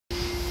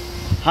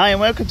Hi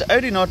and welcome to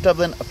Audi North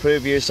Dublin,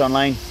 approved used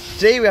online.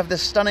 Today we have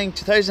this stunning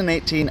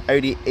 2018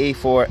 Audi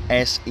A4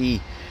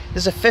 SE.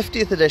 This is a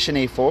 50th edition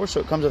A4,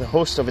 so it comes with a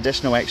host of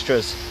additional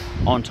extras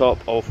on top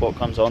of what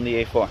comes on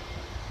the A4.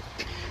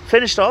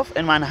 Finished off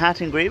in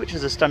Manhattan Grey, which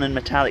is a stunning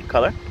metallic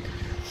colour.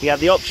 You have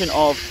the option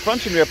of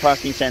front and rear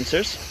parking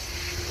sensors,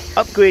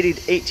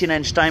 upgraded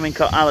 18-inch diamond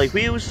cut alloy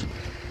wheels,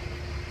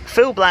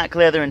 full black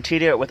leather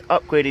interior with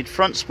upgraded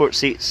front sport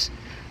seats.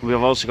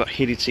 We've also got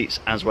heated seats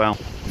as well.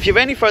 If you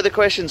have any further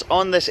questions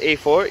on this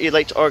A4, you'd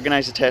like to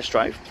organise a test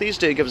drive, please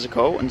do give us a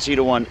call on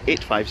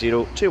 01850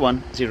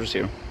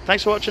 2100.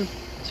 Thanks for watching,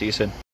 see you soon.